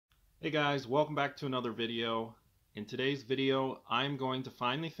Hey guys, welcome back to another video. In today's video, I'm going to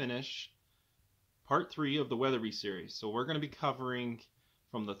finally finish part 3 of the Weatherby series. So we're going to be covering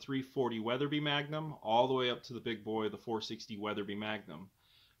from the 340 Weatherby Magnum all the way up to the big boy, the 460 Weatherby Magnum.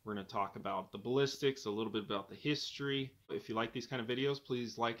 We're going to talk about the ballistics, a little bit about the history. If you like these kind of videos,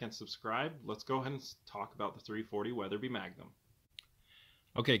 please like and subscribe. Let's go ahead and talk about the 340 Weatherby Magnum.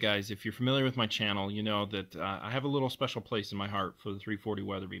 Okay guys, if you're familiar with my channel, you know that I have a little special place in my heart for the 340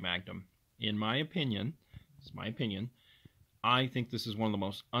 Weatherby Magnum. In my opinion, it's my opinion, I think this is one of the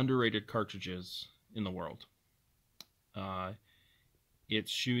most underrated cartridges in the world. It's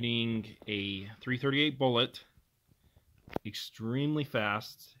shooting a .338 bullet, extremely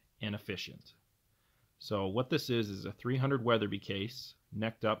fast and efficient. So what this is a 300 Weatherby case,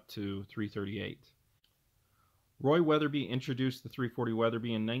 necked up to .338. Roy Weatherby introduced the 340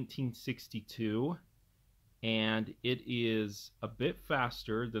 Weatherby in 1962, and it is a bit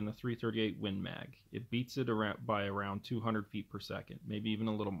faster than the .338 Win Mag. It beats it by around 200 feet per second, maybe even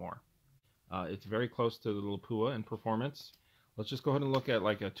a little more. It's very close to the Lapua in performance. Let's just go ahead and look at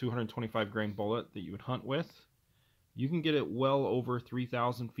like a 225 grain bullet that you would hunt with. You can get it well over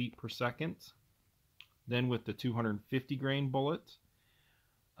 3,000 feet per second. Then with the 250 grain bullet,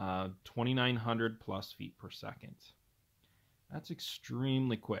 2,900 plus feet per second. That's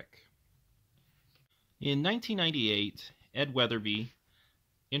extremely quick. In 1998, Ed Weatherby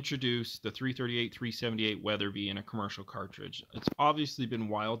introduced the .338 378 Weatherby in a commercial cartridge. It's obviously been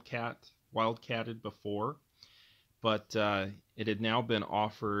wildcatted before, but it had now been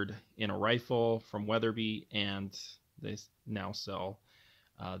offered in a rifle from Weatherby, and they now sell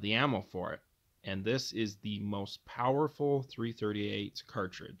the ammo for it. And this is the most powerful .338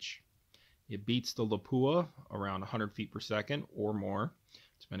 cartridge. It beats the Lapua around 100 feet per second or more,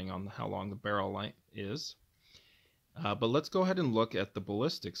 depending on how long the barrel length is. But let's go ahead and look at the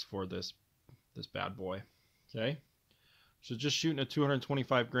ballistics for this bad boy. Okay, so just shooting a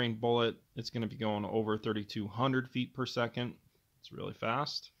 225 grain bullet, it's going to be going over 3,200 feet per second. It's really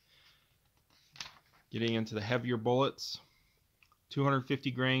fast. Getting into the heavier bullets,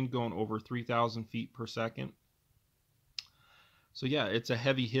 250 grain going over 3,000 feet per second. So yeah, it's a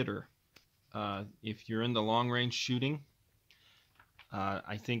heavy hitter. If you're in the long range shooting,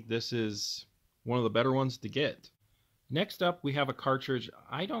 I think this is one of the better ones to get. Next up, we have a cartridge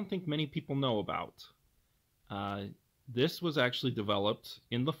I don't think many people know about. This was actually developed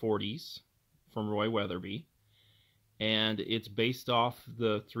in the 40s from Roy Weatherby, and it's based off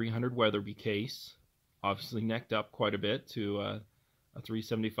the 300 Weatherby case, obviously necked up quite a bit to a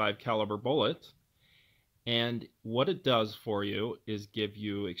 .375 caliber bullet. And what it does for you is give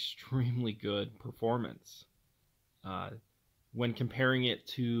you extremely good performance. When comparing it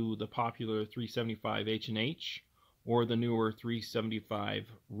to the popular .375 H&H or the newer .375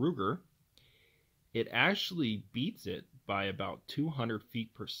 Ruger, it actually beats it by about 200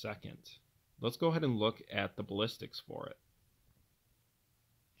 feet per second. Let's go ahead and look at the ballistics for it.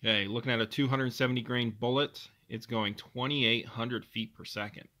 Okay, looking at a 270 grain bullet, it's going 2,800 feet per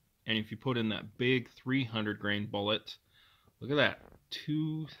second. And if you put in that big 300 grain bullet, look at that,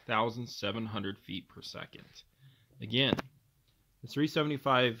 2,700 feet per second. Again, the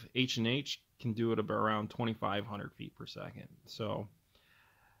 .375 H&H can do it about around 2,500 feet per second. So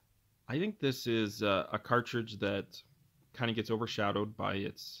I think this is a cartridge that kind of gets overshadowed by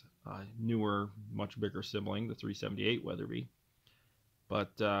its newer, much bigger sibling, the .378 Weatherby.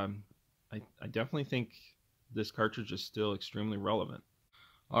 But I definitely think this cartridge is still extremely relevant.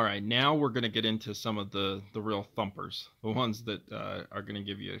 All right, now we're going to get into some of the real thumpers, the ones that are going to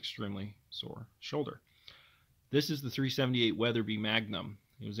give you extremely sore shoulder. This is the .378 Weatherby Magnum.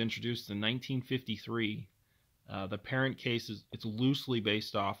 It was introduced in 1953. The parent case it's loosely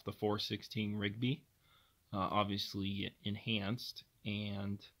based off the .416 Rigby, obviously enhanced,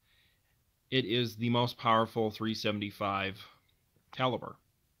 and it is the most powerful .375 caliber,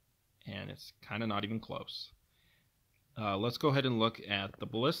 and it's kind of not even close. Let's go ahead and look at the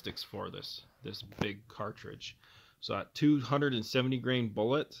ballistics for this big cartridge. So at 270 grain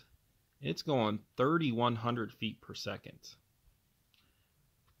bullet, it's going 3,100 feet per second.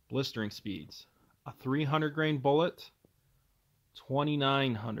 Blistering speeds. A 300 grain bullet,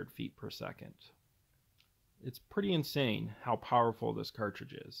 2,900 feet per second. It's pretty insane how powerful this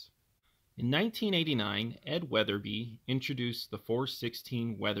cartridge is. In 1989, Ed Weatherby introduced the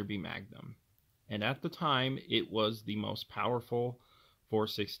 .416 Weatherby Magnum, and at the time it was the most powerful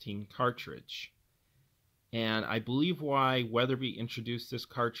 .416 cartridge. And I believe why Weatherby introduced this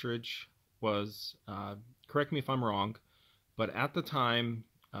cartridge was, correct me if I'm wrong, but at the time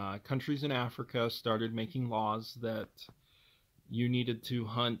countries in Africa started making laws that you needed to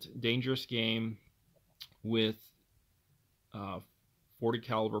hunt dangerous game with 40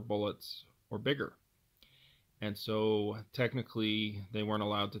 caliber bullets or bigger. And so technically they weren't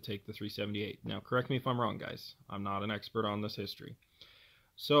allowed to take the 378. Now correct me if I'm wrong, guys. I'm not an expert on this history.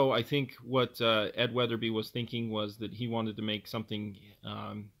 So I think what Ed Weatherby was thinking was that he wanted to make something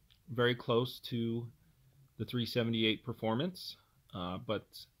very close to the 378 performance, but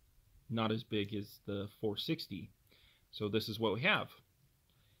not as big as the 460. So this is what we have.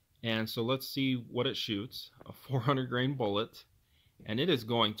 And so let's see what it shoots. A 400 grain bullet, and it is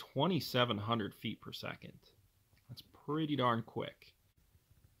going 2,700 feet per second. That's pretty darn quick.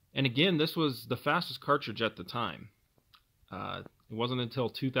 And again, this was the fastest cartridge at the time. It wasn't until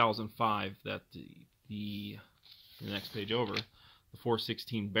 2005 that the next page over, the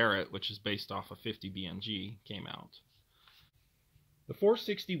 416 Barrett, which is based off of 50 BNG, came out. The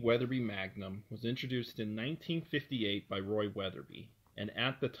 460 Weatherby Magnum was introduced in 1958 by Roy Weatherby, and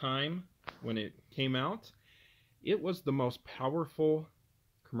at the time when it came out, it was the most powerful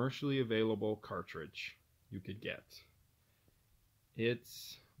commercially available cartridge you could get.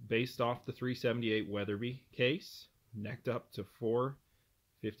 It's based off the 378 Weatherby case, necked up to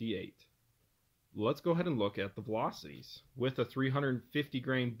 458. Let's go ahead and look at the velocities. With a 350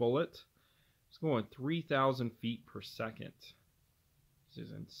 grain bullet, it's going 3,000 feet per second. This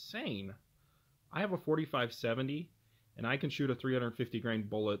is insane. I have a 4570, and I can shoot a 350 grain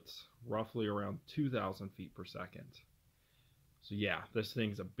bullet roughly around 2,000 feet per second. So yeah, this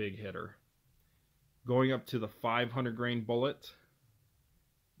thing's a big hitter. Going up to the 500 grain bullet,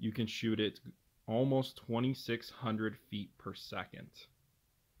 you can shoot it almost 2,600 feet per second.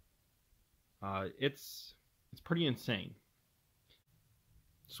 It's pretty insane.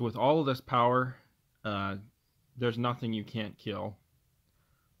 So with all of this power, there's nothing you can't kill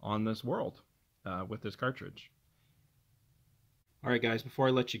on this world with this cartridge. Alright guys, before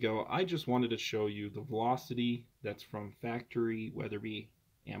I let you go, I just wanted to show you the velocity that's from factory Weatherby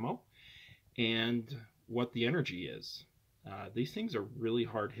ammo and what the energy is. These things are really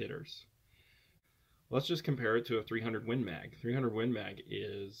hard hitters. Let's just compare it to a 300 Win Mag. 300 Win Mag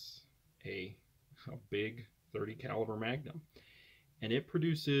is a big 30 caliber Magnum, and it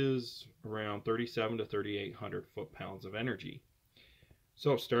produces around 37 to 3,800 foot-pounds of energy.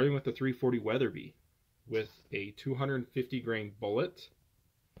 So starting with the 340 Weatherby, with a 250 grain bullet,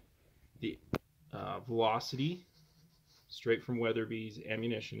 the velocity straight from Weatherby's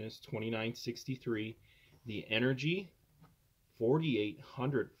ammunition is 2963. The energy,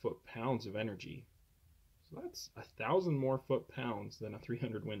 4,800 foot-pounds of energy. So that's 1,000 more foot-pounds than a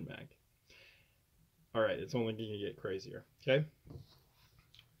 300 Win Mag. Alright, it's only going to get crazier. Okay?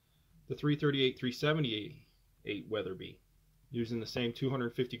 The 338, 378 Weatherby. Using the same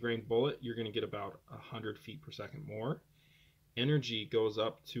 250 grain bullet, you're going to get about 100 feet per second more. Energy goes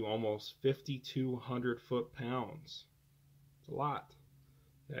up to almost 5,200 foot-pounds. It's a lot.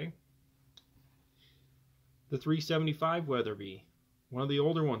 Okay? The 375 Weatherby, one of the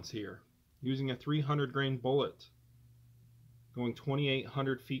older ones here, using a 300 grain bullet, going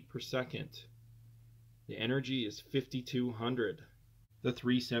 2,800 feet per second. The energy is 5,200. The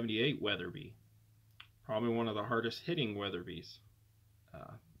 378 Weatherby, probably one of the hardest hitting Weatherbys,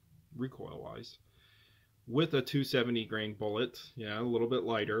 recoil-wise. With a 270 grain bullet, yeah, a little bit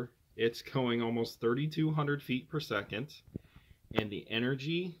lighter, it's going almost 3,200 feet per second, and the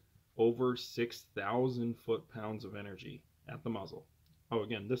energy, over 6,000 foot-pounds of energy at the muzzle. Oh,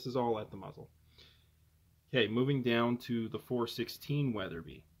 again, this is all at the muzzle. Okay, moving down to the 416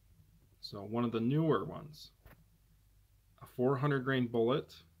 Weatherby. So one of the newer ones. A 400 grain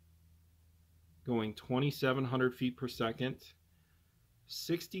bullet, going 2,700 feet per second,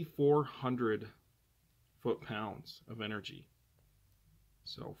 6,400 foot-pounds of energy.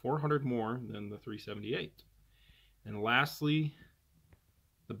 So 400 more than the 378. And lastly,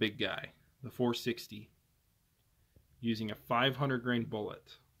 the big guy, the 460, using a 500 grain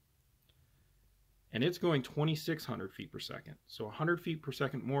bullet. And it's going 2,600 feet per second. So 100 feet per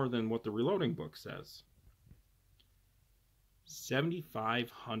second more than what the reloading book says.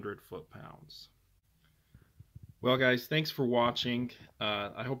 7,500 foot-pounds. Well guys, thanks for watching.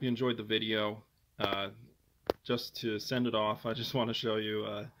 I hope you enjoyed the video. Just to send it off, I just want to show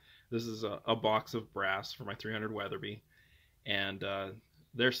you, this is a box of brass for my 300 Weatherby. And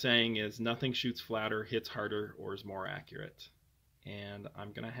their saying is, nothing shoots flatter, hits harder, or is more accurate. And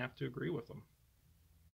I'm going to have to agree with them.